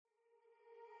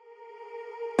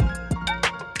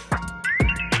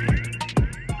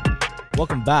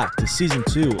Welcome back to Season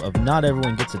 2 of Not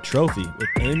Everyone Gets a Trophy with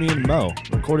Amy and Mo,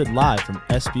 recorded live from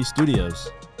SB Studios.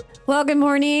 Well, good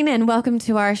morning and welcome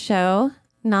to our show,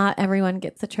 Not Everyone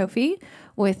Gets a Trophy,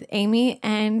 with Amy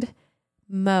and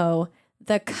Mo,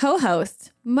 the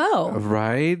co-host, Mo.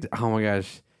 Right? Oh my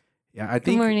gosh. Yeah, I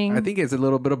think Good morning. I think it's a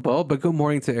little bit of both, but good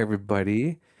morning to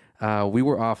everybody. We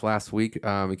were off last week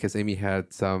because Amy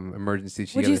had some emergency.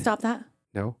 Would you stop that?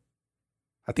 No?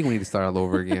 I think we need to start all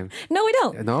over again. No, we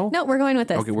don't. No? No, we're going with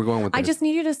this. Okay, we're going with this. I just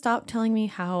need you to stop telling me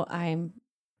how I'm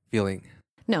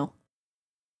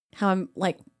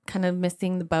like kind of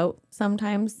missing the boat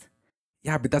sometimes.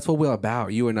 Yeah, but that's what we're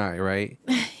about, you and I, right?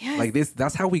 Yes. Like this,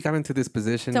 that's how we got into this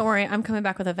position. Don't worry, I'm coming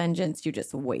back with a vengeance. You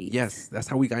just wait. Yes, that's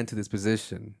how we got into this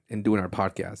position in doing our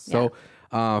podcast. So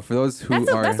for those who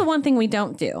that's the one thing we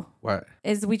don't do. What?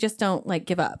 Is we just don't like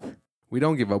give up. We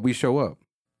don't give up. We show up.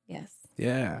 Yes.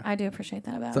 Yeah. I do appreciate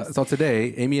that about us. So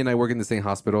today, Amy and I work in the same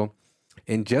hospital.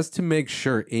 And just to make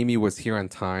sure Amy was here on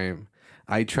time,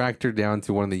 I tracked her down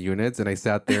to one of the units and I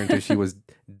sat there until she was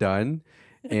done.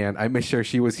 And I made sure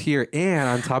she was here. And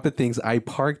on top of things, I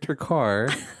parked her car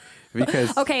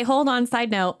because... Okay, hold on.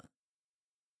 Side note.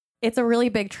 It's a really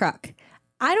big truck.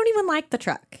 I don't even like the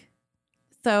truck.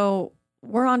 So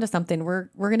we're on to something. We're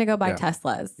going to go buy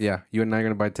Teslas. Yeah, you and I are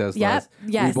going to buy Teslas. Yep.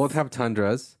 Yes. We both have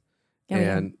Tundras.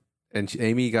 Yeah,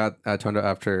 Amy got a Tundra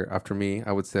after me,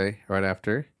 I would say, right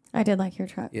after. I did like your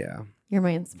truck. Yeah. You're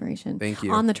my inspiration. Thank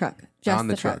you. On the truck. Just on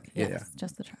the truck. Yes, Yeah.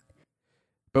 Just the truck.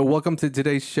 But welcome to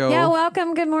today's show. Yeah,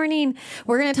 welcome. Good morning.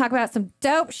 We're going to talk about some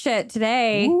dope shit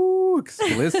today. Ooh,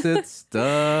 explicit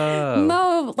stuff.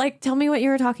 Mo, like, tell me what you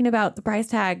were talking about, the price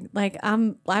tag. Like,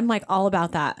 I'm like all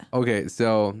about that. Okay,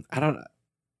 so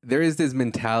there is this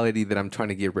mentality that I'm trying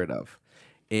to get rid of.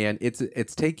 And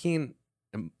it's taking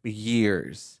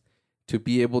years to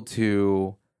be able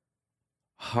to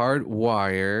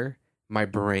hardwire my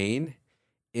brain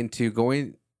into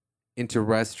going into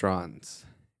restaurants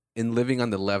and living on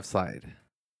the left side.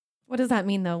 What does that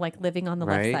mean, though? Like living on the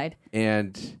left side?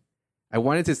 And I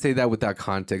wanted to say that with that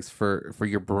context for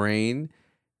your brain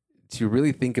to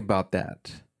really think about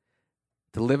that,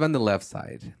 to live on the left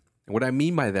side. And what I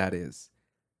mean by that is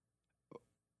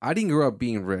I didn't grow up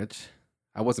being rich.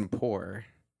 I wasn't poor.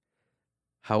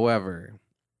 However,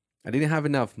 I didn't have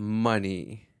enough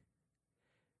money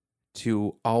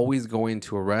to always go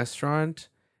into a restaurant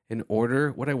and order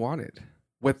what I wanted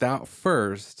without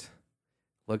first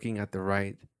looking at the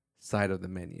right side of the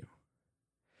menu.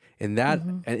 And that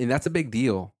and that's a big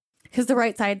deal. Because the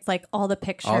right side's like all the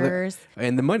pictures.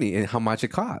 And the money and how much it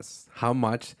costs. How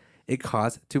much it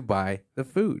costs to buy the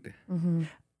food. Mm-hmm.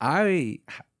 I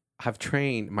have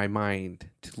trained my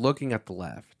mind to looking at the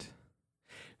left.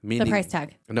 Meaning, the price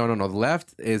tag. No. The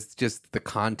left is just the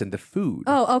content, the food.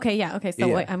 Oh, okay. Yeah. Okay. So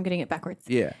wait, I'm getting it backwards.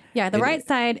 Yeah. Yeah. The right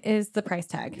side is the price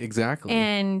tag. Exactly.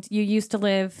 And you used to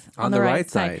live on the right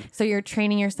side. So you're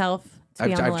training yourself to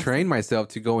be on the left. I've trained myself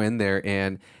to go in there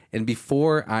and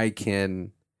before I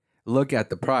can look at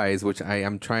the price, which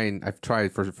I've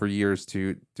tried for years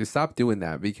to stop doing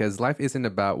that because life isn't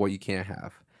about what you can't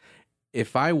have.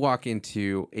 If I walk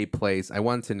into a place, I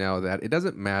want to know that it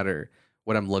doesn't matter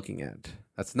what I'm looking at.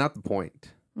 That's not the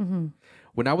point. Mm-hmm.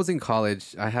 When I was in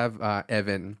college, I have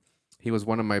Evan. He was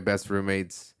one of my best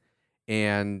roommates.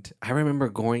 And I remember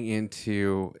going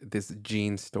into this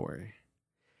jeans store.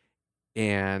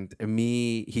 And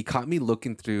he caught me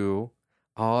looking through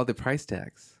all the price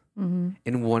tags. Mm-hmm.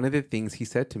 And one of the things he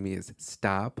said to me is,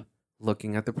 stop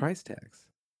looking at the price tags.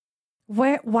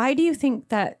 Why do you think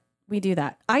that we do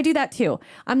that? I do that too.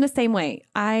 I'm the same way.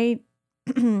 I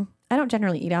don't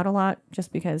generally eat out a lot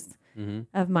just because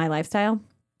of my lifestyle.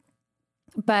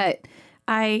 But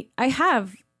I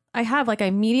have like I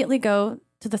immediately go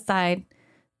to the side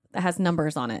that has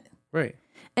numbers on it. Right.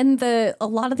 And a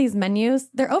lot of these menus,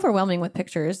 they're overwhelming with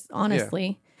pictures,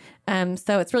 honestly. Yeah.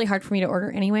 So it's really hard for me to order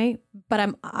anyway,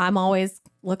 but I'm always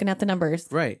looking at the numbers.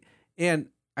 Right. And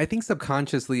I think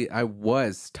subconsciously I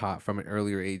was taught from an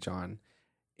earlier age on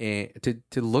to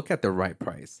look at the right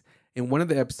price. In one of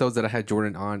the episodes that I had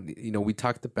Jordan on, we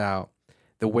talked about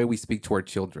the way we speak to our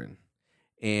children.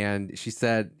 And she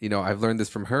said, I've learned this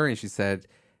from her. And she said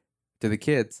to the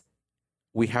kids,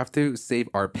 we have to save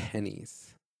our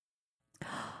pennies.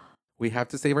 We have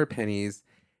to save our pennies.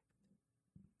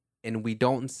 And we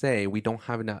don't say we don't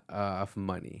have enough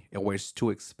money or it's too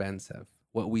expensive.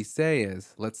 What we say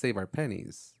is, let's save our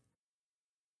pennies.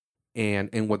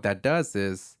 And what that does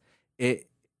is it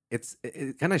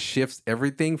kind of shifts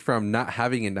everything from not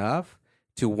having enough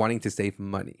to wanting to save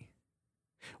money,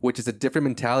 which is a different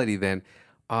mentality than,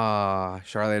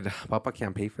 Charlotte, Papa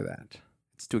can't pay for that.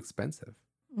 It's too expensive.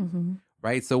 Mm-hmm.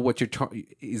 right? So what you're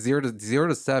 0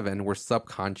 to 7, we're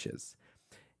subconscious.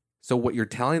 So what you're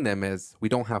telling them is we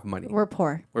don't have money. We're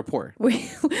poor. We're poor.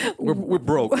 We're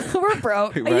broke. We're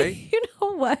broke. Right? You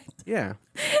know what? Yeah.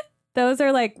 Those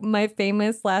are like my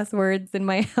famous last words in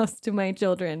my house to my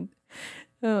children.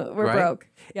 We're Right? broke.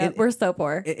 Yeah, And- we're so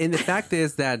poor. And the fact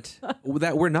is that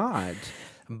we're not.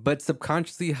 But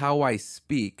subconsciously, how I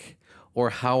speak or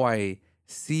how I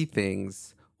see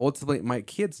things, ultimately, my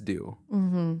kids do.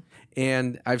 Mm-hmm.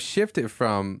 And I've shifted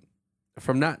from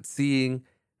not seeing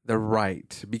the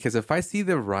right, because if I see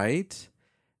the right,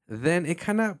 then it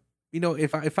kind of,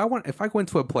 if I go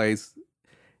into a place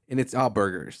and it's all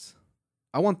burgers,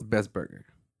 I want the best burger,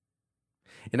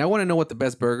 and I want to know what the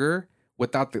best burger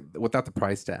without the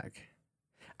price tag.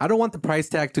 I don't want the price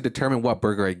tag to determine what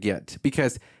burger I get,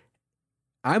 because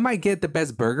I might get the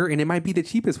best burger and it might be the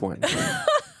cheapest one.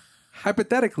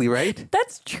 Hypothetically, right?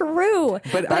 That's true.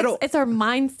 But I don't. It's our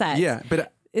mindset. Yeah,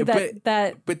 but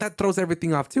that throws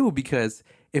everything off too, because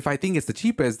if I think it's the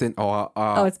cheapest, then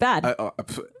it's bad.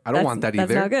 I don't want that either.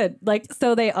 That's not good. Like,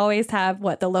 so they always have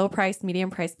the low price, medium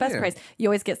price, best price. You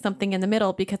always get something in the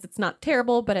middle because it's not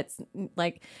terrible, but it's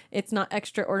like it's not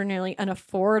extraordinarily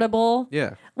unaffordable.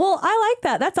 Yeah. Well, I like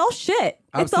that. That's all shit.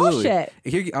 Absolutely. It's all shit.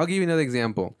 Here, I'll give you another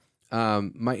example.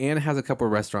 My aunt has a couple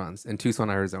of restaurants in Tucson,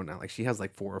 Arizona. Like, she has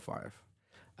like 4 or 5.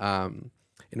 And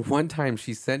one time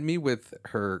she sent me with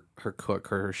her cook,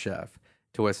 her chef,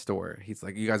 to a store. He's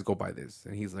like, you guys go buy this.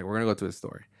 And he's like, we're going to go to a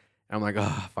store. And I'm like,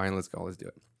 oh, fine, let's go. Let's do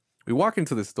it. We walk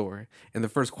into the store. And the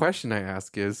first question I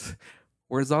ask is,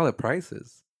 where's all the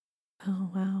prices?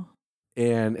 Oh, wow.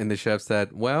 And the chef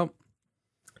said, well,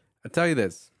 I'll tell you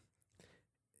this.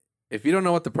 If you don't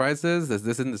know what the price is, there's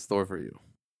this in the store for you.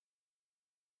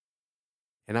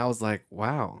 And I was like,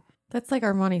 wow. That's like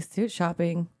Armani suit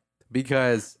shopping.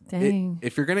 Because Dang.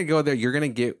 if you're going to go there, you're going to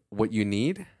get what you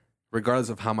need, regardless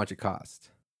of how much it costs.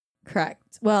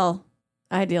 Correct. Well,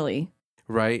 ideally.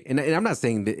 Right. And I'm not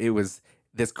saying that it was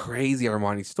this crazy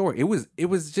Armani store. It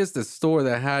was just a store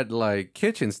that had like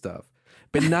kitchen stuff,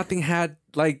 but nothing had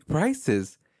like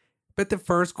prices. But the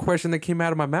first question that came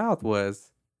out of my mouth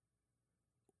was,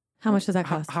 how much does that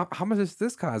cost? How much does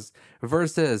this cost?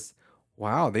 Versus,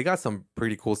 wow, they got some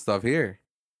pretty cool stuff here.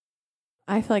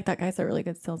 I feel like that guy's a really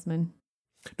good salesman.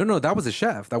 No, that was a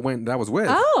chef that was with.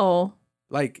 Oh,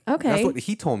 like, okay. That's what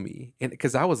he told me. And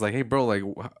because I was like, hey, bro, like,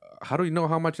 how do you know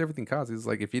how much everything costs? He's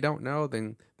like, if you don't know,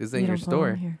 then this ain't your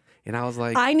store. And I was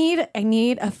like, I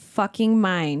need a fucking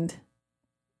mind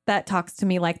that talks to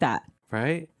me like that.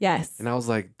 Right? Yes. And I was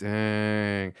like,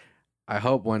 dang, I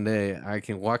hope one day I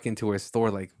can walk into a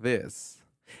store like this.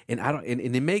 And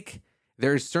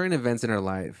there are certain events in our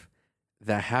life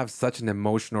that have such an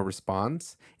emotional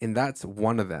response. And that's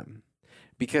one of them,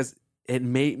 because it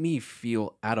made me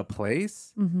feel out of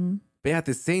place. Mm-hmm. But at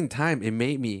the same time, it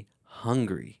made me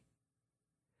hungry,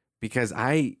 because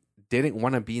I didn't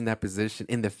want to be in that position.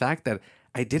 And the fact that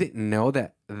I didn't know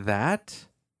that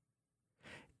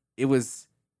it was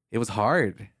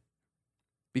hard,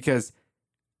 because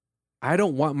I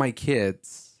don't want my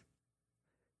kids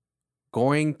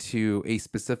going to a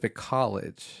specific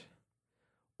college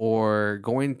or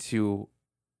going to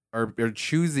or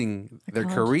choosing their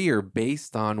career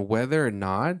based on whether or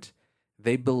not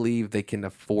they believe they can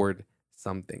afford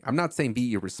something. I'm not saying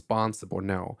be irresponsible,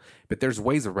 no, but there's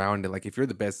ways around it. Like, if you're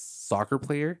the best soccer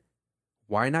player,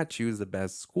 why not choose the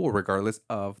best school regardless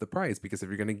of the price? Because if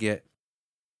you're going to get...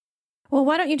 Well,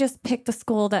 why don't you just pick the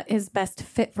school that is best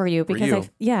fit for you? Because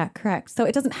yeah, correct. So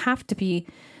it doesn't have to be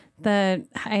the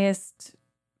highest,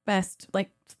 best, like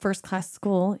first class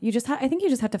school. You just I think you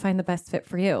just have to find the best fit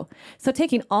for you. So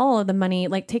taking all of the money,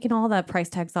 like taking all the price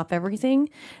tags off everything,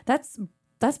 that's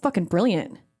fucking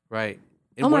brilliant. Right.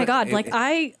 And my God.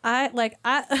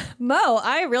 Mo,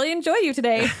 I really enjoy you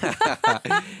today.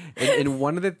 and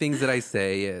one of the things that I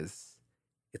say is,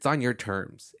 it's on your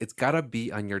terms. It's got to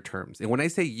be on your terms. And when I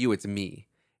say you, it's me.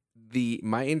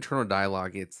 My internal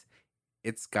dialogue,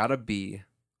 it's got to be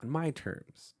on my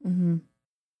terms. Mm-hmm.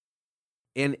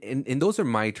 And those are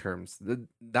my terms.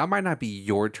 That might not be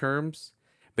your terms,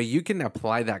 but you can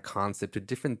apply that concept to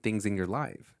different things in your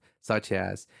life, such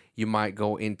as you might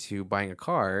go into buying a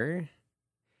car,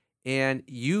 and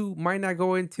you might not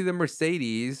go into the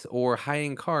Mercedes or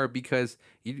high-end car because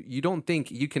you don't think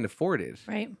you can afford it.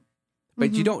 Right.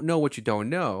 But you don't know what you don't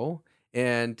know.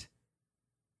 And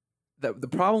the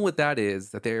problem with that is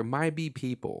that there might be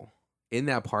people in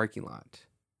that parking lot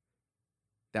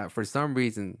that for some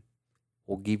reason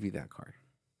will give you that car.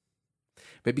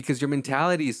 But because your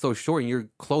mentality is so short and you're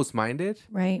close-minded,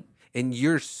 right, and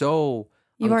you're so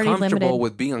uncomfortable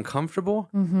with being uncomfortable,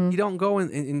 you don't go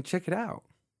and check it out.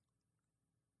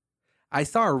 I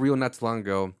saw a reel not too long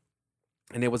ago,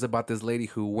 and it was about this lady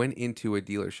who went into a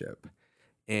dealership,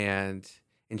 and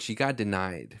she got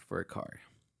denied for a car.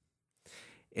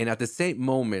 And at the same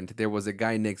moment, there was a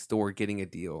guy next door getting a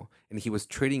deal, and he was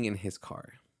trading in his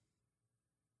car.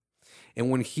 And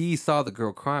when he saw the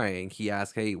girl crying, he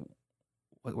asked, "Hey,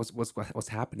 what's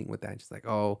happening with that?" And she's like,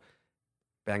 "Oh,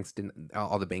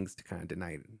 all the banks kind of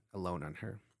denied a loan on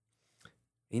her."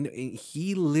 And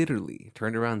he literally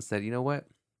turned around and said, "You know what?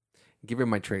 Give her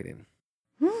my trade-in."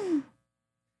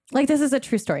 Like, this is a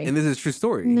true story. And this is a true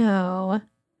story. No.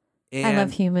 And I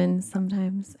love humans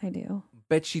sometimes. I do.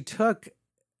 But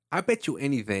I bet you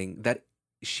anything that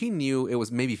she knew it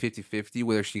was maybe 50-50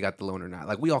 whether she got the loan or not.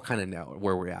 Like, we all kind of know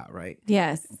where we're at, right?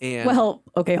 Yes. And well,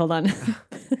 okay, hold on.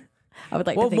 I would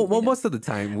like to think. Well, most of the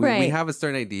time, we Right. have a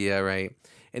certain idea, right?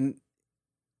 And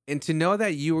to know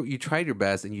that you tried your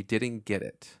best and you didn't get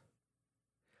it.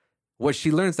 What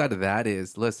she learns out of that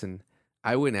is, listen,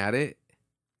 I went at it.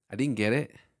 I didn't get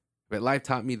it. But life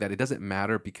taught me that it doesn't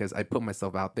matter because I put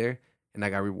myself out there and I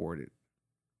got rewarded.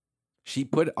 She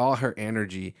put all her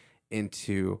energy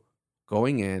into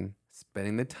going in,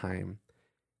 spending the time,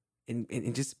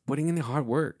 and just putting in the hard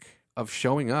work of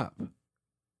showing up.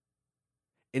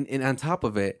 And on top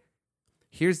of it,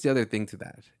 here's the other thing to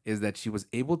that, is that she was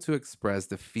able to express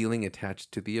the feeling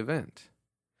attached to the event.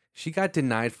 She got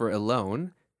denied for a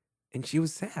loan, and she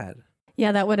was sad.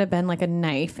 Yeah, that would have been like a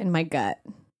knife in my gut.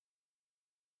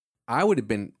 I would have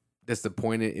been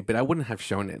disappointed, but I wouldn't have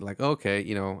shown it. Like,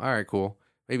 okay, all right, cool.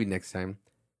 Maybe next time.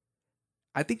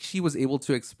 I think she was able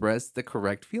to express the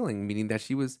correct feeling, meaning that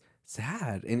she was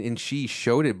sad, and she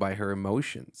showed it by her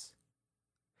emotions.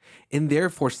 And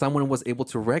therefore, someone was able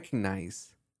to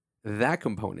recognize that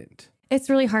component. It's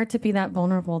really hard to be that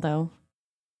vulnerable, though.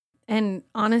 And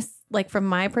like from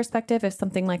my perspective, if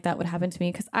something like that would happen to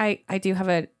me, because I do have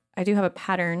a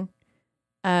pattern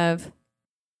of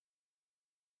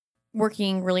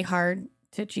working really hard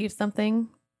to achieve something,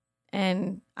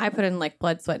 and I put in like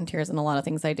blood, sweat, and tears in a lot of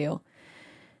things I do.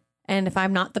 And if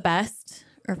I'm not the best,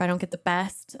 or if I don't get the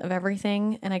best of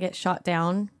everything, and I get shot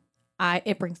down,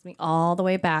 it brings me all the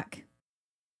way back.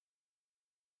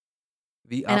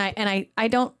 I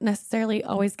don't necessarily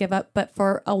always give up, but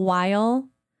for a while,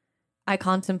 I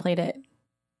contemplate it,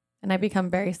 and I become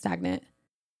very stagnant.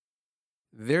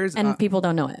 People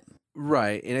don't know it.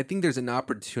 Right. And I think there's an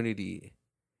opportunity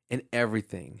in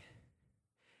everything.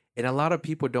 And a lot of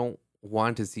people don't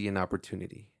want to see an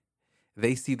opportunity.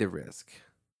 They see the risk.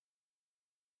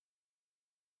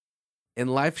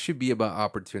 And life should be about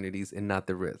opportunities and not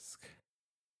the risk.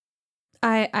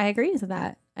 I agree with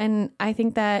that. And I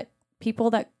think that people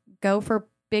that go for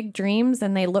big dreams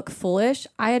and they look foolish,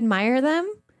 I admire them,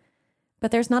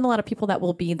 but there's not a lot of people that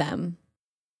will be them.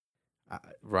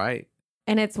 Right.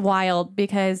 And it's wild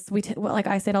because like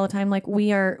I say it all the time, like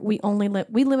we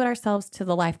limit ourselves to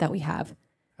the life that we have.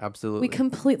 Absolutely. We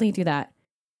completely do that.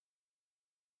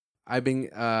 I've been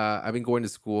going to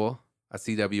school at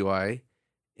CWI,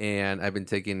 and I've been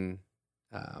taking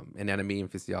anatomy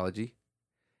and physiology.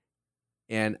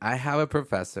 And I have a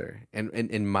professor, and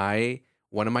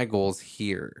one of my goals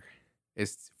here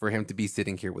is for him to be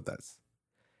sitting here with us.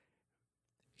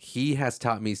 He has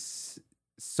taught me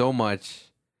so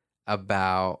much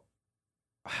about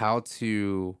how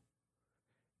to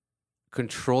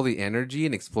control the energy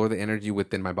and explore the energy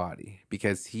within my body,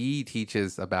 because he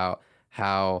teaches about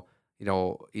how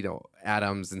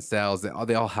atoms and cells,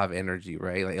 they all have energy,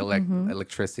 right? Like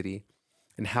electricity,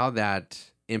 and how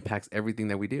that impacts everything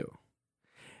that we do.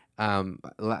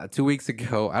 2 weeks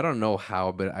ago, I don't know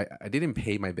how, but I didn't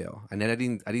pay my bill, and then I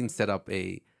didn't set up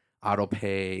a auto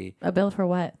pay. A bill for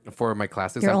what? For my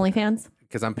classes. Your OnlyFans?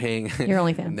 Because I'm paying. Your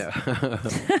OnlyFans. No.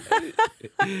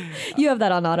 You have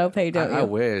that on auto pay, don't you? I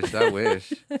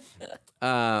wish.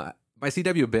 My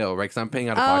CW bill, right? Because I'm paying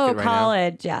out of pocket right now. Oh,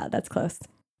 college. Yeah, that's close.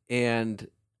 And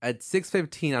at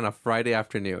 6:15 on a Friday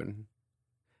afternoon,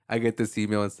 I get this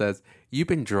email and says, "You've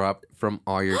been dropped from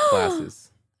all your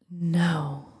classes."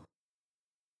 No.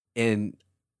 And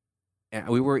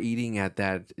we were eating at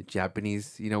that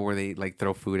Japanese, where they like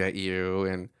throw food at you,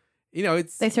 and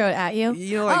it's they throw it at you.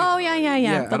 Like, oh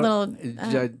yeah. The little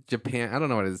Japan. I don't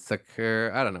know what it is.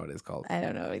 Sakura. I don't know what it's called. I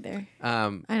don't know either. I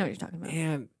know what you're talking about.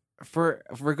 And for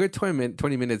a good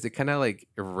 20 minutes, it kind of like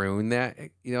ruined that.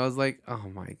 I was like, oh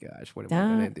my gosh, what am I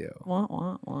gonna do? Wah,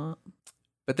 wah, wah.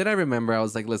 But then I remember, I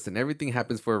was like, listen, everything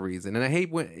happens for a reason, and I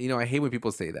hate when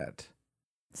people say that.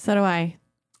 So do I.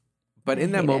 But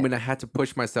in that moment, I had to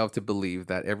push myself to believe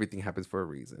that everything happens for a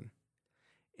reason.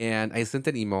 And I sent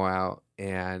an email out,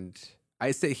 and I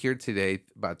sit here today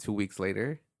about 2 weeks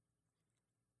later.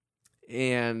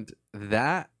 And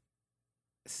that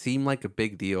seem like a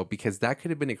big deal because that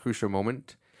could have been a crucial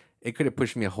moment. It could have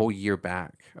pushed me a whole year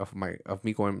back of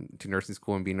me going to nursing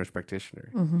school and being a nurse practitioner.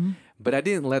 Mm-hmm. But I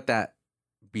didn't let that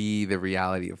be the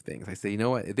reality of things. I say, you know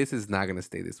what? This is not going to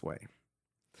stay this way.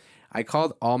 I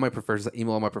called all my professors, emailed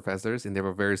all my professors, and they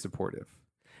were very supportive.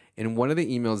 And one of the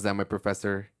emails that my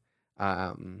professor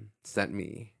sent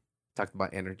me talked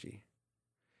about energy.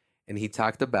 And he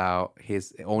talked about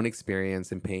his own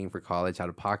experience in paying for college out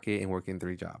of pocket and working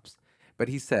 3 jobs. But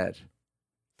he said,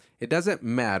 it doesn't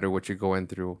matter what you're going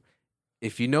through.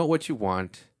 If you know what you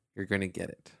want, you're going to get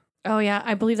it. Oh yeah,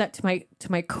 I believe that to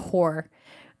my core.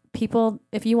 People,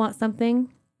 if you want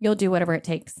something, you'll do whatever it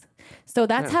takes. So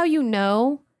that's how you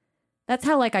know. That's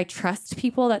how like I trust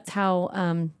people. That's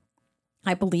how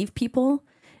I believe people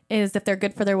is if they're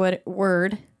good for their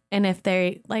word and if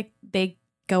they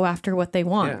go after what they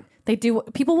want. Yeah. They do.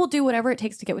 People will do whatever it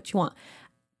takes to get what you want.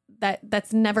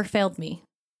 That's never failed me.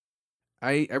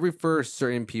 I refer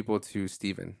certain people to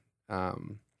Stephen.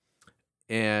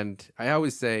 And I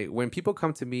always say, when people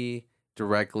come to me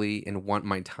directly and want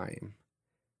my time,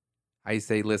 I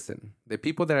say, listen, the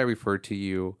people that I refer to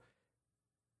you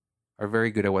are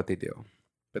very good at what they do,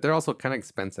 but they're also kind of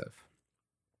expensive.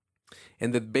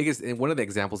 And one of the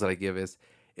examples that I give is,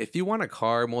 if you want a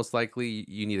car, most likely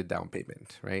you need a down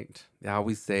payment, right? I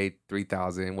always say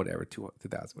 3,000, whatever,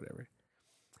 2,000, whatever.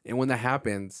 And when that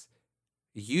happens,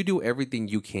 you do everything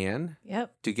you can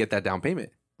to get that down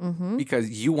payment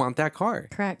because you want that car.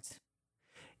 Correct.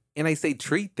 And I say,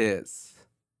 treat this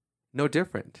no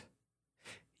different.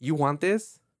 You want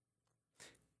this?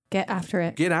 Get after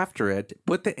it. Get after it.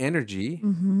 Put the energy.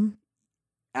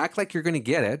 Act like you're going to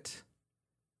get it.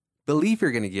 Believe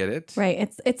you're going to get it.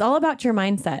 Right. It's all about your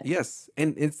mindset. Yes.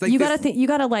 And it's like you got to think, you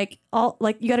got to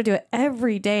you got to do it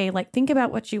every day. Like think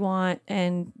about what you want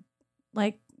and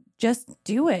like just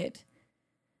do it.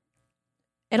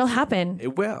 It'll happen.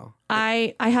 It will.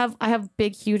 I have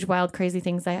big, huge, wild, crazy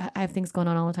things. I have things going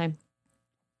on all the time.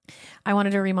 I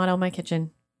wanted to remodel my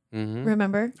kitchen.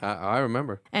 Remember? I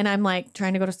remember. And I'm like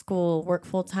trying to go to school, work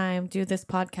full time, do this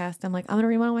podcast. I'm like, I'm going to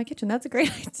remodel my kitchen. That's a great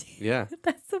idea. Yeah.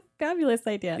 That's a fabulous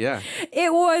idea. Yeah.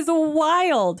 It was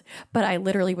wild. But I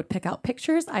literally would pick out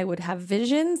pictures. I would have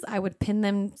visions. I would pin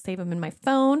them, save them in my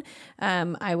phone.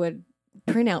 I would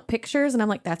print out pictures and I'm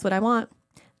like, that's what I want.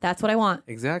 That's what I want.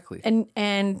 Exactly. And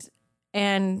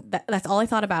that's all I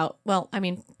thought about. Well, I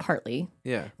mean, partly.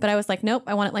 Yeah. But I was like, nope,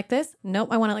 I want it like this. Nope,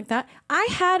 I want it like that. I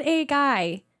had a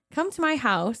guy come to my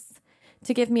house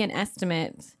to give me an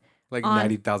estimate. Like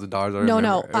 $90,000.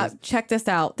 No. Check this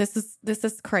out. This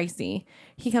is crazy.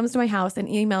 He comes to my house and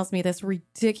emails me this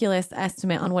ridiculous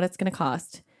estimate on what it's going to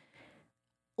cost.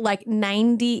 Like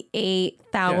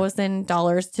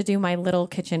 $98,000 to do my little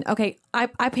kitchen. Okay, I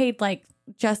paid like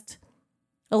just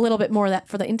a little bit more of that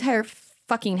for the entire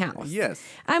fucking house. Yes.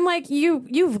 I'm like,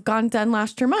 you've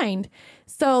lost your mind.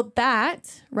 So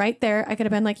that right there, I could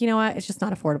have been like, you know what? It's just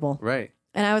not affordable. Right.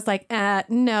 And I was like,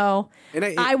 no. And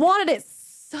I wanted it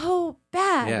so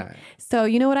bad. Yeah. So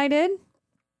you know what I did?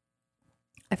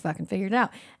 I fucking figured it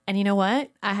out. And you know what?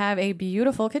 I have a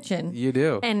beautiful kitchen. You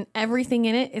do. And everything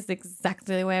in it is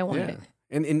exactly the way I wanted it.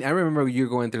 And I remember you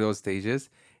going through those stages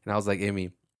and I was like,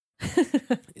 Amy,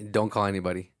 don't call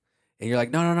anybody. And you're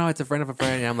like, no, it's a friend of a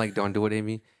friend. And I'm like, don't do it,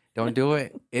 Amy. Don't do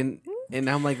it. And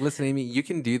I'm like, listen, Amy, you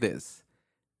can do this.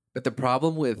 But the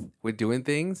problem with doing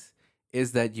things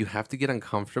is that you have to get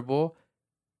uncomfortable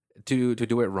to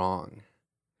do it wrong.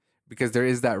 Because there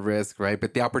is that risk, right?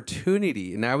 But the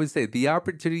opportunity, and I would say the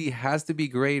opportunity has to be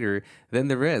greater than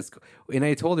the risk. And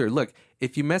I told her, look,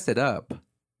 if you mess it up,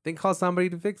 then call somebody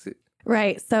to fix it.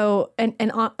 Right. So,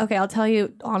 okay, I'll tell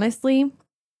you honestly,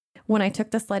 when I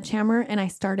took the sledgehammer and I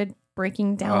started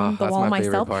breaking down the wall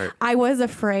myself, I was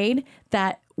afraid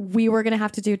that we were going to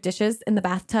have to do dishes in the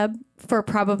bathtub for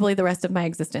probably the rest of my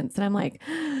existence. And I'm like,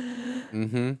 oh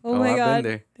my God. I've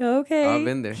been there. Okay. I've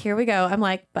been there. Here we go. I'm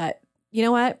like, but you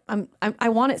know what? I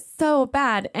want it so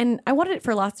bad. And I wanted it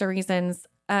for lots of reasons.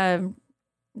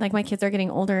 Like my kids are getting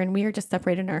older and we are just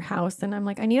separated in our house. And I'm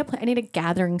like, I need a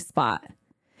gathering spot.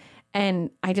 And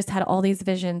I just had all these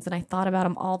visions and I thought about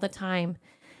them all the time.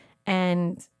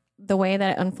 And the way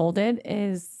that it unfolded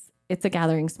is it's a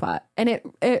gathering spot. And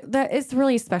that is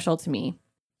really special to me.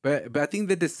 But I think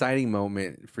the deciding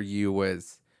moment for you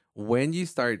was when you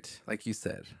start, like you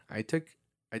said, I took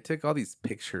all these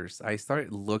pictures. I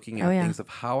started looking at things of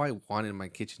how I wanted my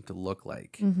kitchen to look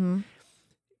like.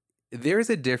 There's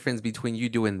a difference between you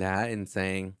doing that and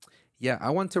saying, yeah,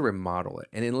 I want to remodel it.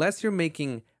 And unless you're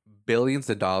making billions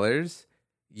of dollars,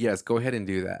 yes, go ahead and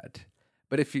do that.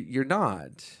 But if you're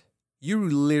not,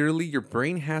 your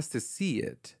brain has to see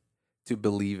it to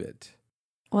believe it.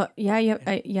 Well, yeah, you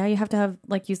have to have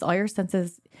like use all your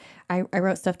senses. I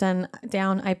wrote stuff down.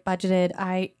 I budgeted.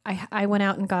 I went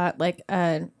out and got like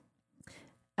a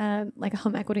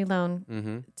home equity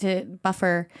loan to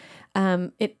buffer.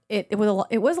 It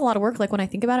was a lot of work. Like when I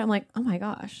think about it, I'm like, oh my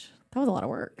gosh, that was a lot of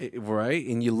work. Right?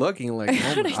 And you look and you're like,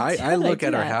 oh my, I look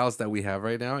at our house that we have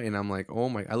right now, and I'm like, oh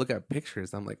my. I look at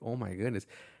pictures. I'm like, oh my goodness.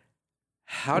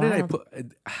 How did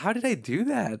I do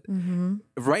that? Mm-hmm.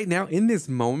 Right now in this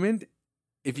moment?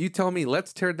 If you tell me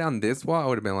let's tear down this wall, I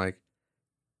would have been like,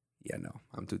 yeah, no,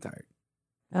 I'm too tired.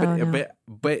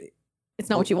 But it's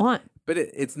not what you want. But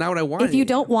it's not what I want. If you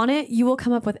don't want it, you will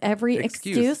come up with every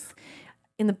excuse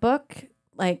in the book,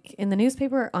 like in the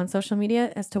newspaper, on social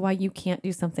media, as to why you can't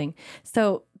do something.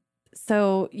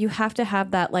 So you have to have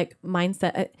that like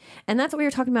mindset, and that's what we were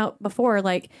talking about before.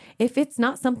 Like if it's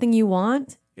not something you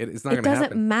want, it's not. It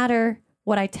doesn't matter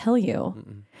what I tell you.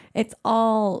 Mm-mm. It's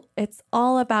all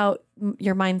about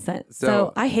your mindset.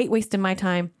 So I hate wasting my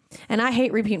time, and I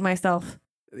hate repeating myself.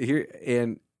 Here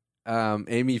and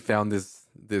Amy found this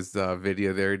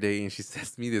video the other day, and she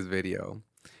sent me this video,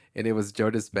 and it was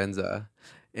Joe Dispenza,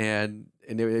 and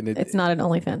it's not an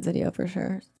OnlyFans video for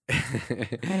sure.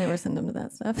 I never send them to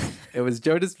that stuff. It was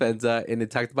Joe Dispenza, and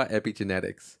it talked about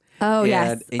epigenetics. Oh,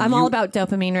 yes. I'm all about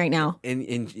dopamine right now.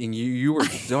 And you were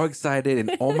so excited,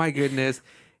 and oh my goodness.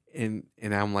 And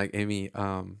I'm like, Amy,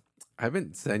 I've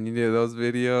been sending you those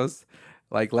videos.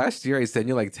 Like last year, I sent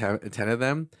you like 10 of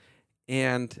them,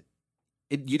 and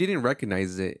you didn't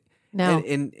recognize it. No.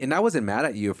 And I wasn't mad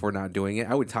at you for not doing it.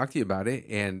 I would talk to you about it,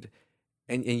 and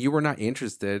you were not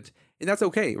interested. And that's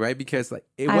okay, right? Because like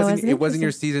it wasn't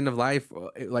your season of life,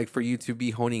 like for you to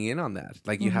be honing in on that.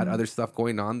 Like you had other stuff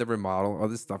going on, the remodel,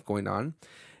 other stuff going on.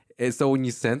 And so when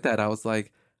you sent that, I was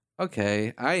like,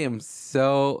 okay, I am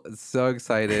so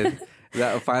excited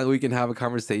that finally we can have a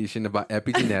conversation about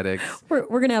epigenetics.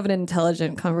 We're gonna have an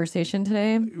intelligent conversation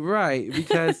today, right?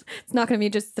 Because it's not gonna be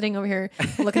just sitting over here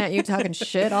looking at you talking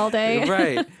shit all day,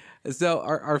 right? So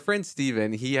our friend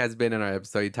Steven, he has been in our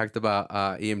episode. He talked about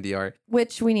EMDR,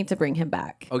 which we need to bring him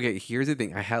back. Okay, here's the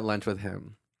thing. I had lunch with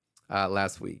him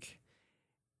last week,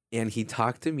 and he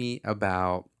talked to me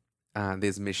about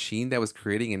this machine that was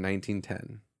created in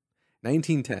 1910.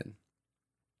 1910.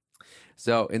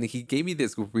 So, and he gave me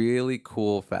this really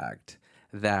cool fact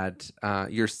that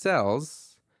your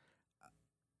cells,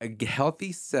 a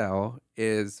healthy cell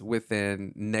is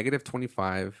within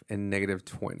 -25 and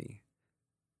 -20.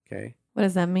 Okay. What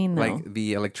does that mean, though? Like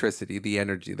the electricity, the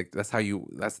energy, like that's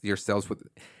your cells with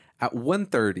at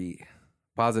 130,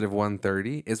 positive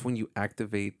 130 is when you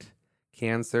activate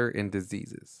cancer and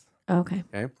diseases. Okay.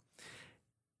 Okay.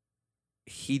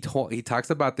 He talks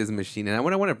about this machine, and I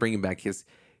want to bring him back because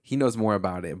he knows more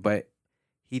about it. But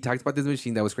he talked about this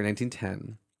machine that was created in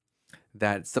 1910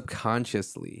 that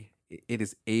subconsciously it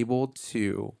is able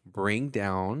to bring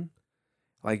down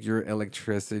like your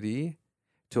electricity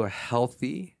to a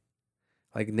healthy,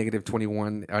 like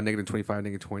 -21,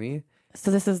 -25, -20.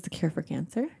 So this is the cure for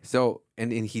cancer. So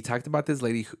and he talked about this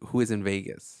lady who is in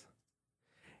Vegas,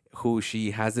 who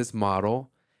she has this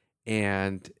model,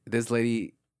 and this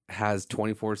lady has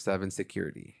 24/7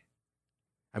 security.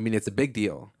 I mean, it's a big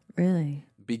deal. Really?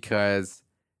 Because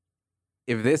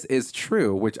if this is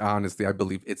true, which honestly I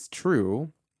believe it's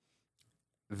true,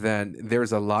 then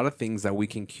there's a lot of things that we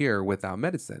can cure without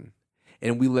medicine.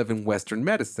 And we live in Western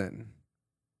medicine.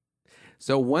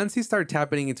 So once you start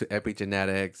tapping into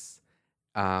epigenetics,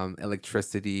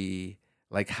 electricity,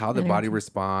 like how the body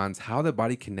responds, how the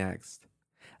body connects,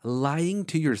 lying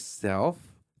to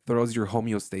yourself throws your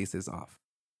homeostasis off.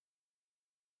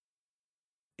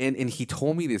 And he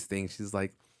told me this thing. She's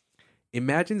like,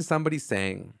 imagine somebody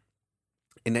saying,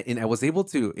 and I was able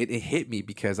to, it hit me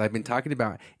because I've been talking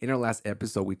about, in our last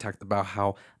episode, we talked about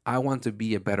how I want to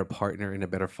be a better partner and a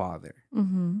better father.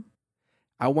 Mm-hmm.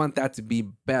 I want that to be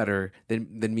better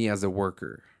than me as a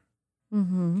worker.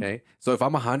 Mm-hmm. Okay. So if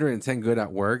I'm 110 good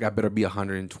at work, I better be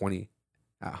 120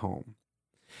 at home.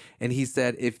 And he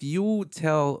said, if you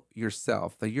tell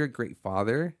yourself that you're a great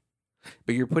father,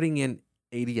 but you're putting in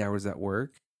 80 hours at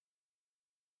work,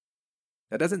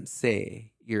 that doesn't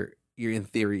say you're in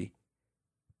theory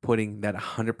putting that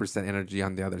 100% energy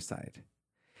on the other side.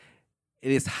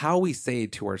 It is how we say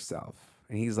it to ourselves.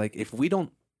 And he's like, if we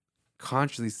don't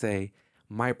consciously say,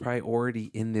 my priority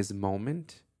in this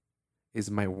moment is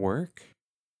my work,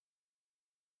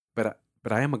 but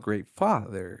I am a great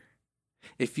father.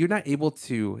 If you're not able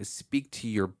to speak to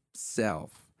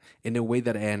yourself in a way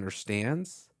that it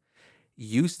understands,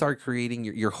 you start creating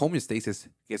your homeostasis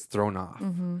gets thrown off.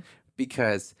 Mm-hmm.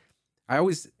 Because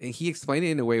he explained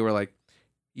it in a way where, like,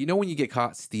 you know, when you get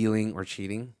caught stealing or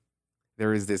cheating,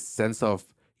 there is this sense of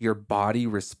your body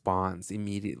responds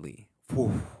immediately.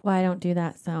 Whew. Well, I don't do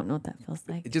that, so I don't know what that feels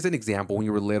like. Just an example, when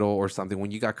you were little or something,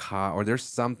 when you got caught or there's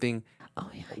something, Oh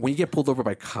yeah. when you get pulled over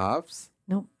by cops,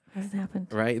 Nope, hasn't happened.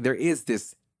 right? There's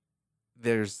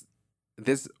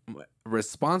this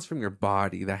response from your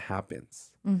body that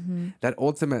happens Mm-hmm. that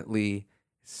ultimately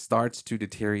starts to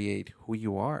deteriorate who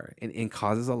you are and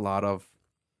causes a lot of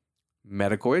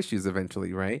medical issues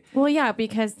eventually, right? Well, yeah,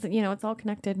 because it's all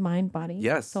connected: mind, body,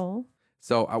 Yes. soul.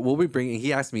 So we'll be bringing.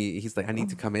 He asked me. He's like, I need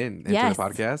to come in into Yes. the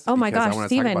podcast. Oh my because I gosh, wanna talk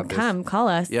Steven, about this." come call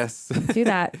us. Yes. Do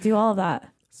that. Do all of that.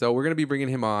 So we're gonna be bringing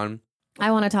him on.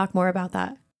 I want to talk more about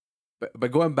that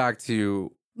But going back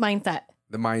to mindset.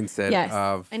 the mindset Yes.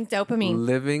 of And dopamine.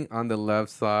 living on the left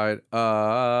side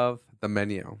of the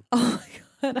menu. Oh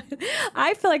my god,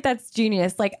 I feel like that's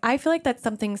genius. Like I feel like that's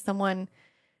something someone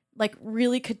like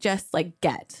really could just like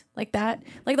get like that.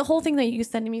 Like the whole thing that you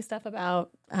sending me stuff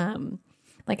about,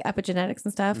 like epigenetics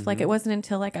and stuff. Like Mhm. it wasn't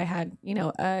until like I had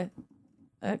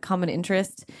a common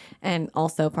interest and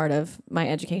also part of my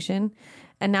education,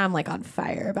 and now I'm like on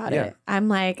fire about Yeah. it. I'm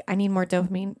like, I need more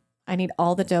dopamine. I need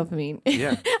all the dopamine.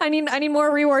 Yeah. I need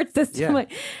more reward system. Yeah.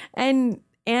 Like,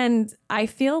 and I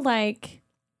feel like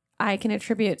I can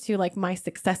attribute to like my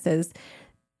successes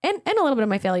and a little bit of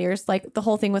my failures, like the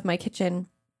whole thing with my kitchen.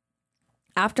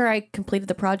 After I completed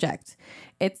the project,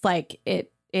 it's like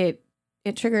it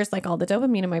triggers like all the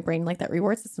dopamine in my brain, like that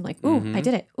reward system, like, ooh, Mhm. I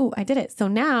did it. Ooh, I did it. So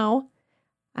now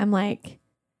I'm like,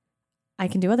 I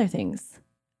can do other things.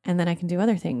 And then I can do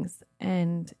other things.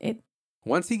 And it,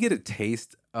 Once you get a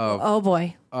taste of oh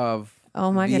boy. of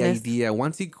Oh my the goodness. idea,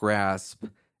 once you grasp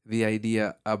the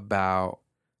idea about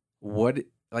what,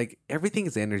 like, everything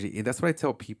is energy, and that's what I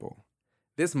tell people.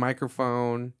 This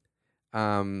microphone,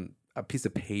 a piece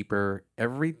of paper,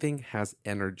 everything has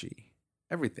energy.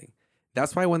 Everything.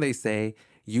 That's why when they say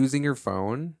using your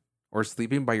phone or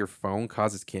sleeping by your phone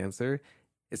causes cancer,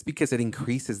 it's because it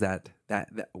increases that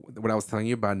what I was telling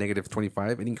you about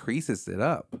 -25, it increases it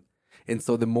up. And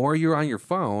so the more you're on your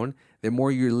phone, the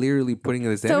more you're literally putting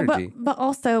this energy. But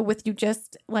also with you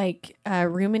just like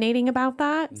ruminating about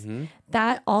that, Mhm.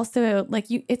 that also like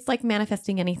it's like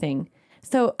manifesting anything.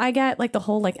 So I get like the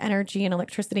whole like energy and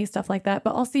electricity stuff like that,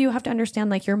 but also you have to understand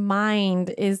like your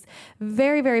mind is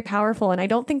very, very powerful. And I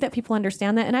don't think that people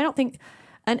understand that. And I don't think,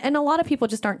 and a lot of people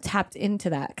just aren't tapped into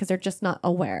that because they're just not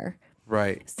aware.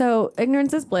 Right. So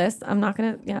ignorance is bliss. I'm not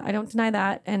going to, I don't deny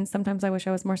that. And sometimes I wish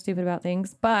I was more stupid about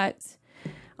things. But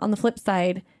on the flip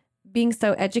side, being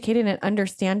so educated and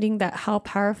understanding that how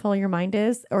powerful your mind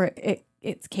is or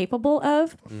it's capable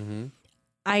of, Mm-hmm.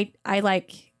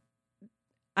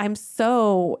 I'm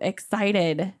so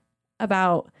excited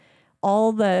about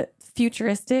all the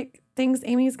futuristic things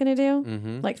Amy's going to do.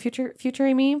 Mm-hmm. Like future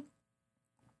Amy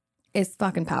is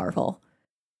fucking powerful.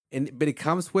 But it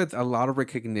comes with a lot of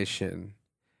recognition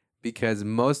because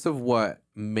most of what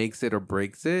makes it or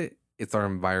breaks it, it's our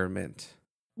environment.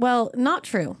 Well, not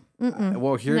true. Mm-mm.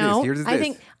 Well, here no, it is. Here's this.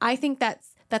 I think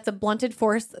that's a blunted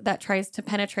force that tries to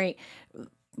penetrate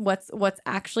what's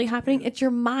actually happening. It's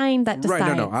your mind that decides.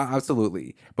 Right, no,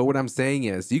 absolutely. But what I'm saying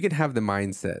is you can have the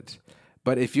mindset,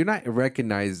 but if you're not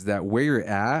recognize that where you're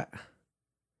at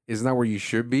is not where you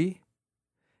should be,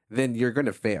 then you're going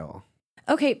to fail.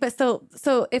 Okay, but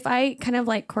so if I kind of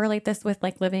like correlate this with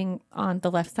like living on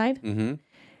the left side. Mm-hmm.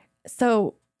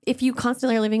 So if you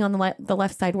constantly are living on the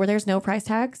left side where there's no price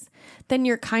tags, then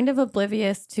you're kind of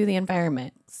oblivious to the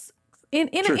environment in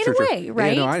a way,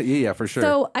 right? Yeah, for sure.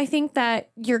 So I think that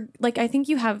I think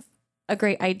you have a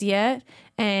great idea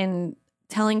and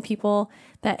telling people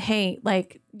that, hey,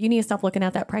 like you need to stop looking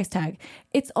at that price tag.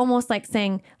 It's almost like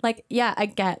saying like, yeah, I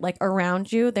get like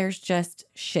around you, there's just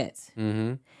shit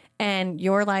Mm-hmm. and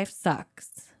your life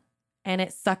sucks and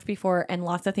it sucked before and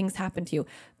lots of things happened to you.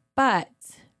 But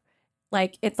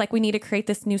like, it's like we need to create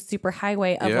this new super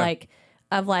highway of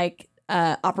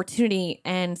opportunity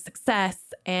and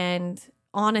success and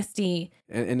honesty.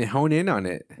 And hone in on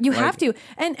it. You have to.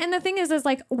 And the thing is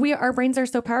like our brains are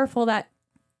so powerful that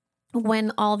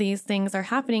when all these things are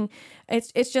happening,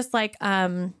 it's just like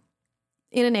in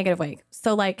a negative way.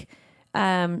 So like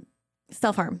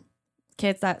self-harm,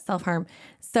 kids that self-harm.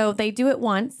 So they do it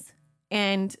once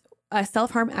and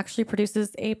self-harm actually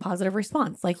produces a positive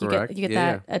response. Like you get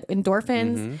that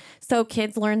endorphins. Mm-hmm. So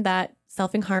kids learn that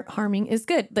self-harming is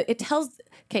good.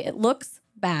 It looks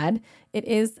bad. It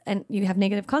is, and you have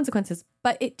negative consequences,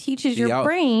 but it teaches your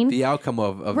brain the outcome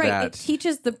of right. that. It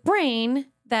teaches the brain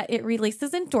that it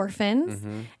releases endorphins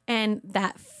Mm-hmm. and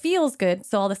that feels good.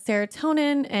 So all the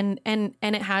serotonin and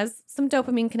it has some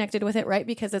dopamine connected with it, right?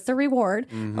 Because it's a reward.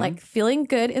 Mhm. Like feeling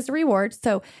good is a reward.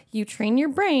 So you train your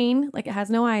brain, like it has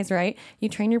no eyes, right? You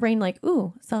train your brain like,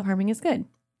 ooh, self-harming is good,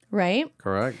 right?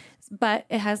 Correct. But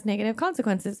it has negative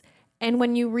consequences. And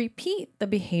when you repeat the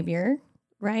behavior,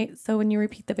 right? So when you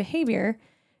repeat the behavior,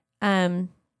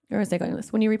 where was I going with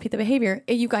this? When you repeat the behavior,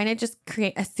 you kind of just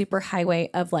create a super highway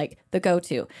of like the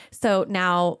go-to. So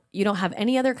now you don't have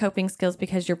any other coping skills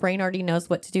because your brain already knows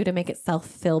what to do to make itself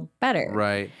feel better.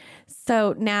 Right.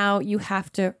 So now you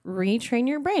have to retrain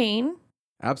your brain.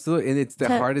 Absolutely. And it's the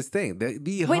To- hardest thing. The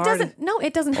Wait, hard,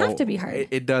 it doesn't have to be Oh, hard.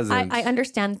 It doesn't. I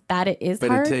understand that it is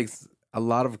but hard. it takes a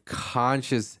lot of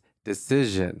conscious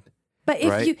decision. But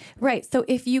if right? So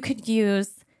if you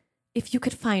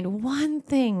could find one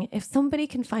thing, if somebody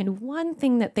can find one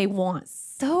thing that they want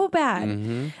so bad,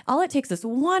 Mhm. all it takes is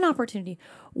one opportunity,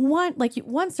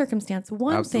 one circumstance,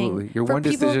 one Absolutely. thing. You're for one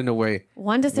people- decision away.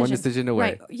 One decision. One decision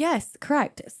away. Right. Yes,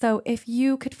 correct. So if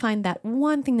you could find that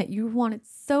one thing that you wanted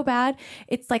so bad,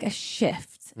 it's like a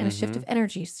shift and a shift of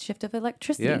energy, shift of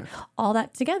electricity, Yeah. all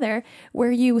that together,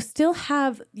 where you still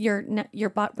have your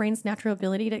brain's natural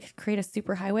ability to create a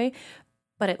superhighway,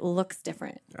 but it looks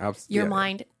different. Your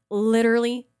mind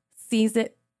literally sees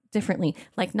it differently,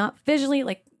 like not visually,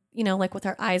 like, like with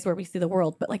our eyes where we see the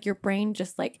world, but like your brain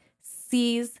just like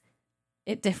sees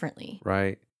it differently.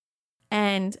 Right.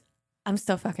 And I'm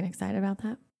so fucking excited about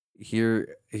that.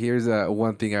 Here's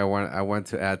one thing I want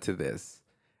to add to this.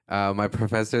 My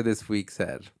professor this week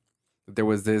said there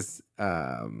was this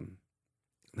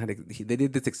they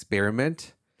did this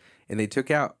experiment and they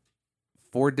took out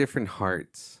 4 different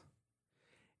hearts,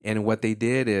 and what they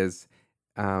did is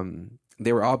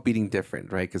they were all beating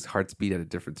different, right? Because hearts beat at a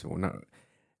different tone.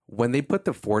 When they put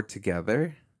the 4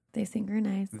 together, They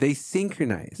synchronize. they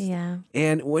synchronized. Yeah.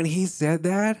 And when he said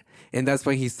that, and that's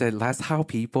why he said, that's how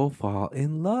people fall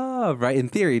in love, right? In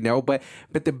theory, no, but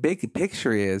the big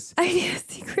picture is, I need a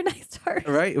synchronized heart.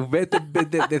 right? But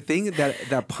the thing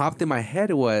that popped in my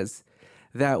head was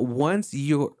that once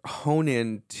you hone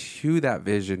in to that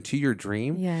vision, to your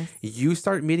dream, Yes. you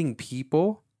start meeting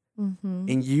people Mm-hmm.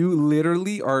 and you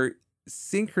literally are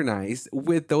synchronized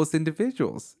with those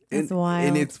individuals. That's and,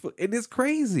 wild. And it's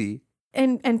crazy.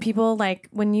 And people, like,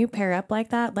 when you pair up like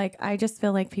that, like, I just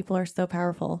feel like people are so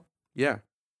powerful. Yeah.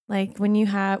 Like when you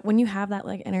have that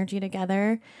like energy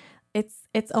together,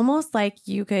 it's almost like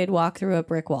you could walk through a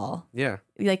brick wall. Yeah.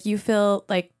 Like you feel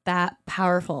like that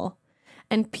powerful.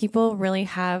 And people really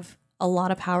have a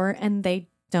lot of power and they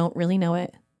don't really know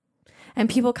it. And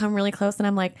people come really close and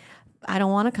I'm like, I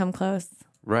don't want to come close.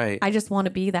 Right. I just want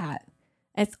to be that.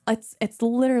 It's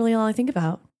literally all I think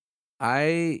about.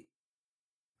 I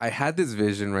had this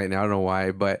vision right now. I don't know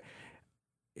why, but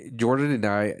Jordan and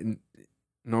I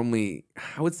normally,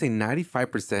 I would say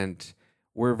 95%,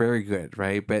 we're very good,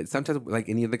 right? But sometimes, like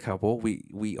any other couple,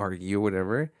 we argue,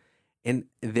 whatever. And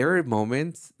there are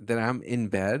moments that I'm in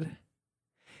bed,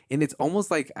 and it's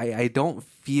almost like I don't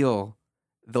feel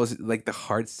those, like the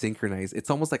hearts synchronized.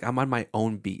 It's almost like I'm on my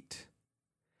own beat.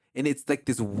 And it's like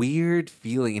this weird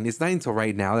feeling. And it's not until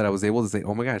right now that I was able to say,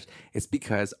 oh my gosh, it's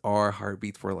because our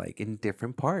heartbeats were like in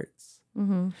different parts.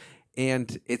 Mm-hmm.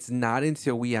 And it's not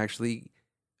until we actually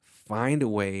find a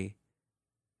way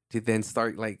to then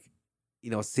start like,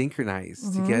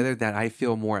 synchronize together that I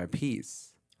feel more at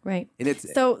peace. Right. And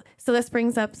it's So this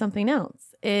brings up something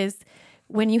else is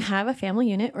when you have a family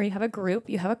unit or you have a group,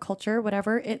 you have a culture,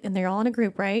 whatever, and they're all in a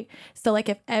group, right? So like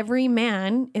if every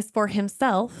man is for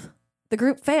himself, the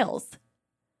group fails.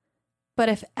 But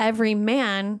if every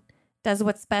man does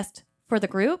what's best for the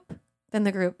group, then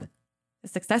the group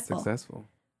is successful.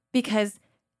 Because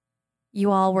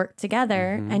you all work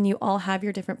together and you all have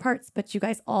your different parts, but you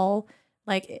guys all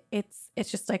like it's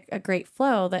just like a great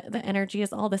flow. The energy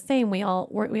is all the same. We all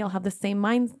have the same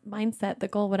mindset, the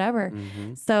goal, whatever.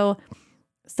 So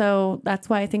that's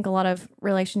why I think a lot of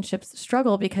relationships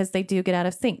struggle because they do get out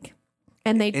of sync.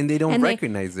 And they don't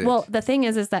recognize it. Well, the thing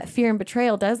is that fear and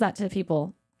betrayal does that to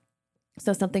people.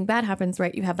 So something bad happens,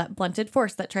 right? You have that blunted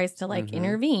force that tries to like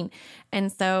intervene.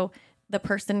 And so the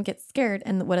person gets scared.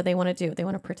 And what do they want to do? They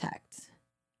want to protect.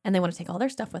 And they want to take all their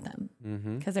stuff with them.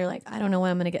 Because they're like, I don't know when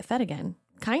I'm going to get fed again.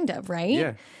 Kind of, right?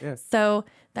 Yeah. Yeah. So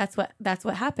that's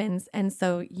what happens. And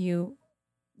so you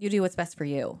do what's best for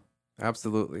you.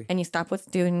 Absolutely. And you stop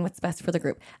doing what's best for the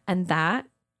group. And that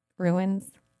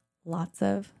ruins lots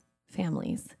of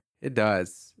families. It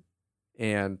does.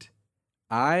 And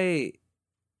I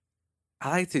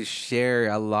like to share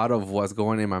a lot of what's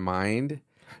going in my mind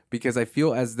because I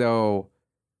feel as though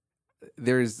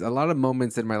there's a lot of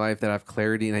moments in my life that I have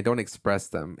clarity and I don't express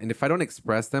them. And if I don't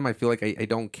express them, I feel like I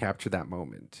don't capture that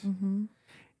moment.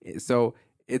 So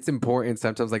it's important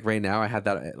sometimes. Like right now, I had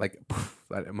that like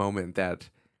that moment that,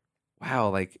 wow,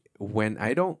 like when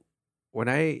I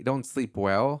don't sleep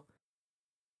well,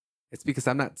 it's because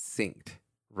I'm not synced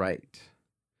right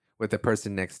with the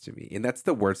person next to me, and that's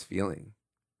the worst feeling.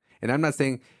 And I'm not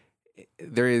saying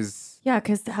there is. Yeah,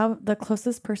 because how the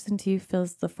closest person to you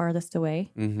feels the farthest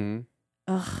away. Mm-hmm.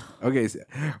 Ugh. Okay. So,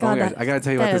 God, gosh, I gotta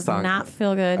tell you that about this does song. not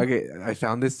feel good. Okay, I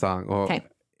found this song. Well, Okay.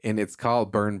 and it's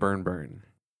called "Burn, Burn, Burn."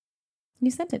 You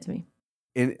sent it to me.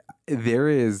 And there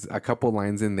is a couple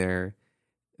lines in there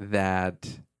that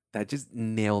just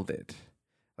nailed it.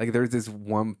 Like there's this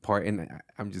one part, and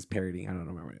I'm just parodying. I don't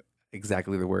remember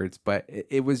exactly the words, but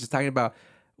it was just talking about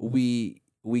we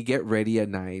get ready at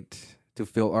night to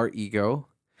fill our ego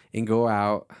and go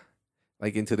out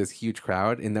like into this huge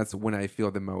crowd, and that's when I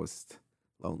feel the most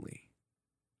lonely.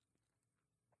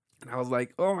 And I was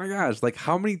like, oh my gosh, like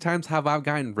how many times have I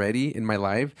gotten ready in my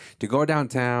life to go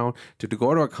downtown, to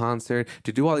go to a concert,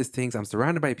 to do all these things? I'm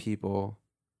surrounded by people,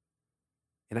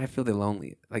 and I feel the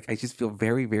lonely. Like I just feel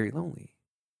very, very lonely.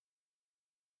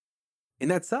 And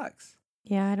that sucks.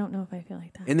 Yeah, I don't know if I feel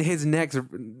like that. And his next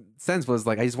sense was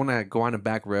like, I just want to go on a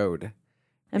back road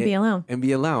And be alone. and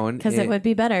be alone. Because it would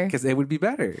be better. Because it would be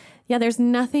better. Yeah, there's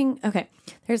nothing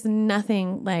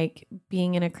like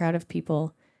being in a crowd of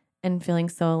people and feeling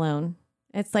so alone.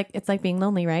 It's like being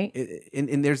lonely, right?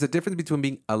 And there's a difference between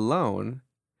being alone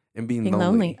and being Being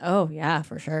lonely. Oh, yeah,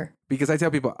 for sure. Because I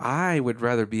tell people I would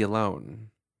rather be alone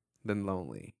than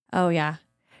lonely. Oh, yeah.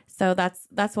 So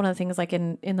that's one of the things, like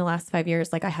in the last 5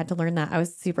 years, like I had to learn that I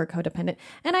was super codependent,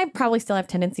 and I probably still have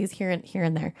tendencies here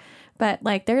and there, but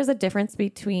like there's a difference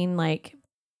between like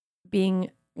being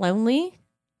lonely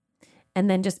and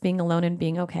then just being alone and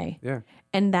being okay. Yeah.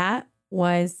 And that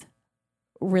was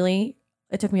really,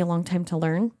 it took me a long time to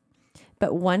learn.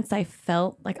 But once I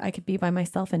felt like I could be by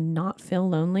myself and not feel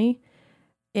lonely,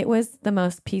 it was the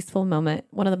most peaceful moment,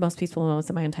 one of the most peaceful moments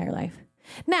of my entire life.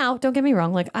 Now, don't get me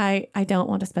wrong. Like I don't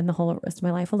want to spend the whole rest of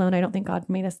my life alone. I don't think God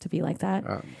made us to be like that.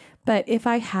 But if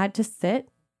I had to sit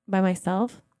by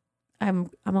myself,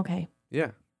 I'm okay.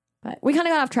 Yeah. But we kind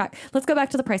of got off track. Let's go back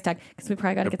to the price tag because we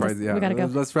probably got to get this. Yeah. We got to go.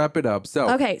 Let's wrap it up.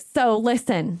 So Okay. So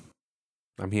listen,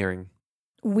 I'm hearing.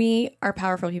 we are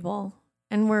powerful people,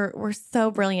 and we're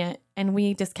so brilliant, and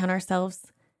we discount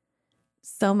ourselves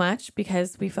so much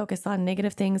because we focus on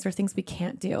negative things or things we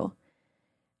can't do.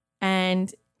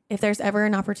 And if there's ever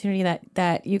an opportunity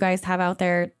that you guys have out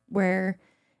there where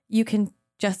you can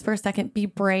just for a second be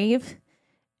brave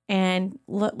and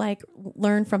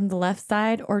learn from the left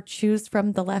side or choose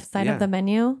from the left side of the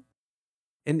menu,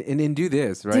 and do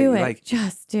this, right? do it. Like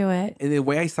Just do it. And the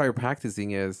way I started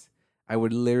practicing is I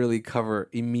would literally cover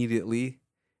immediately,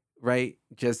 right?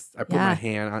 Just I put my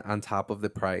hand on top of the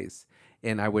price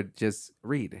and I would just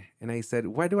read. And I said,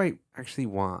 what do I actually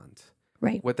want?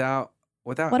 Right. Without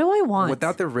what do I want?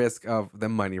 Without the risk of the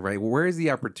money, right? Where is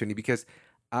the opportunity? Because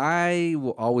I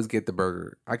will always get the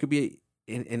burger. I could be,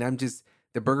 and I'm just,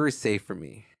 the burger is safe for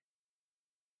me.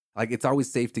 Like it's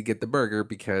always safe to get the burger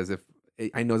because if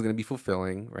I know it's going to be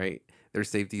fulfilling, right? There's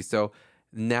safety. So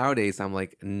nowadays I'm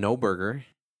like, no burger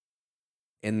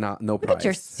and no Look price. at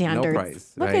your standards. No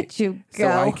price. Look right? at you go. So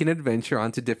I can adventure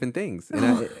onto different things.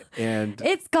 And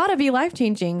it's got to be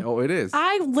life-changing. Oh, it is.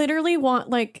 I literally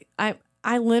want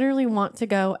I literally want to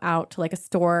go out to like a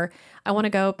store. I want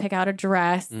to go pick out a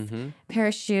dress, pair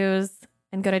of shoes,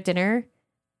 and go to dinner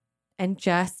and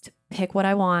just pick what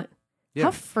I want. Yeah.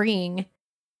 How freeing.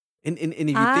 And if you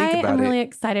think I about am it, really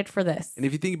excited for this. and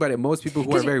if you think about it, most people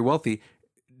who are very wealthy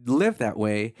live that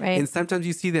way. Right. And sometimes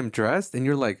you see them dressed and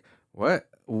you're like, what?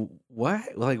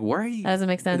 Like, why are you? That doesn't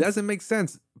make sense. It doesn't make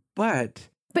sense. But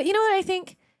you know what I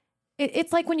think?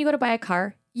 It's like when you go to buy a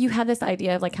car, you have this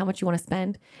idea of like how much you want to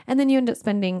spend, and then you end up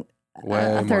spending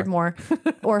a third more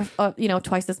or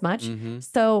twice as much.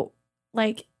 So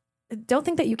like, don't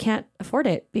think that you can't afford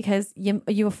it because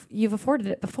you've afforded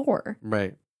it before.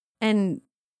 Right. And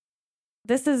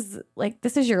this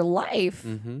is your life.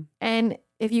 And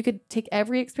if you could take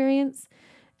every experience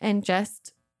and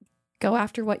just go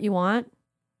after what you want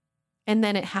and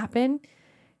then it happen,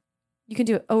 you can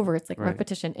do it over. It's like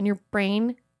repetition and your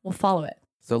brain will follow it.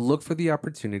 So look for the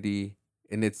opportunity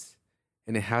and it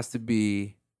has to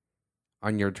be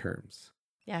on your terms.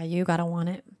 Yeah, you gotta want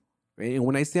it. And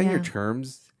when I say on your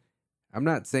terms, I'm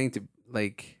not saying to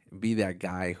like be that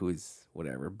guy who's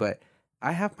whatever, but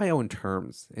I have my own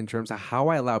terms in terms of how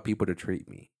I allow people to treat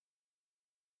me.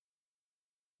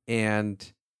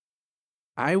 And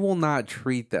I will not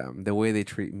treat them the way they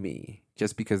treat me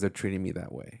just because they're treating me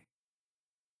that way.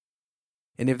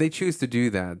 And if they choose to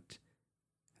do that,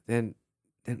 then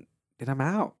I'm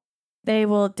out. they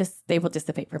will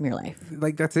dissipate from your life.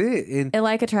 Like that's it. And It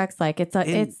like attracts like.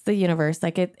 It's the universe.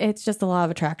 Like it's just the law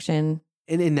of attraction.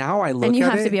 and now I look at it. And you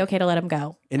have to be okay to let them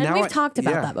go. And now we've talked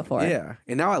about that before. Yeah.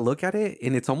 And now I look at it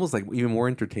and it's almost like even more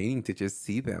entertaining to just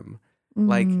see them.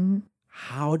 Like, Mhm.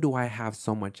 how do I have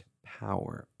so much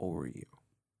power over you?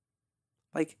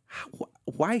 Like,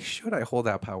 why should I hold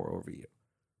that power over you?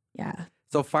 Yeah.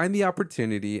 So find the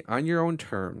opportunity on your own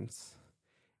terms.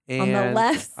 And On the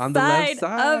left side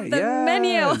of the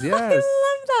menu. Yes. I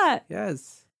love that.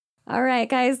 Yes. All right,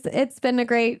 guys. It's been a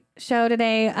great show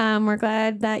today. We're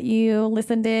glad that you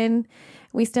listened in.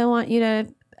 We still want you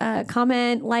to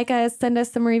comment, like us, send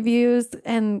us some reviews,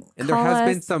 and And there call has us.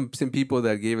 been some people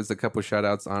that gave us a couple shout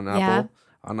outs on Apple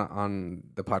on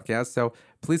the podcast. So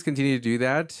please continue to do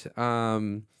that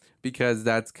because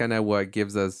that's kind of what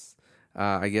gives us,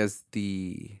 I guess,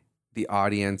 the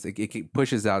audience. It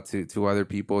pushes out to other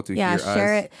people to hear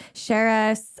us. Share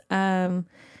us.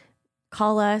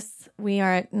 Call us. We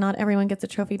are at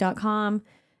noteveryonegetsaTrophy.com.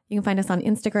 You can find us on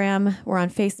Instagram. We're on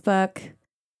Facebook.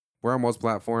 We're on most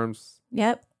platforms.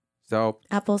 Yep. So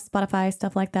Apple, Spotify,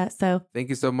 stuff like that. So thank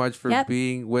you so much for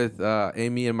being with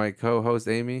Amy and my co-host,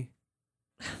 Amy.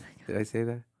 Did I say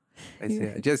that? I say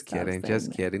it. Just kidding.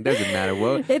 Just kidding. Doesn't matter.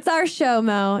 Well, it's our show,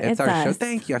 Mo. It's our show.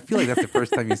 Thank you. I feel like that's the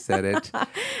first time you said it.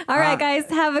 All right, guys.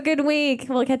 Have a good week.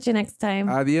 We'll catch you next time.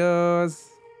 Adios.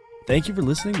 Thank you for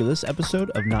listening to this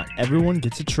episode of Not Everyone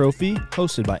Gets a Trophy,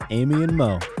 hosted by Amy and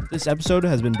Mo. This episode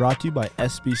has been brought to you by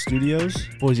SB Studios,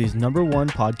 Boise's #1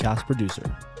 podcast producer.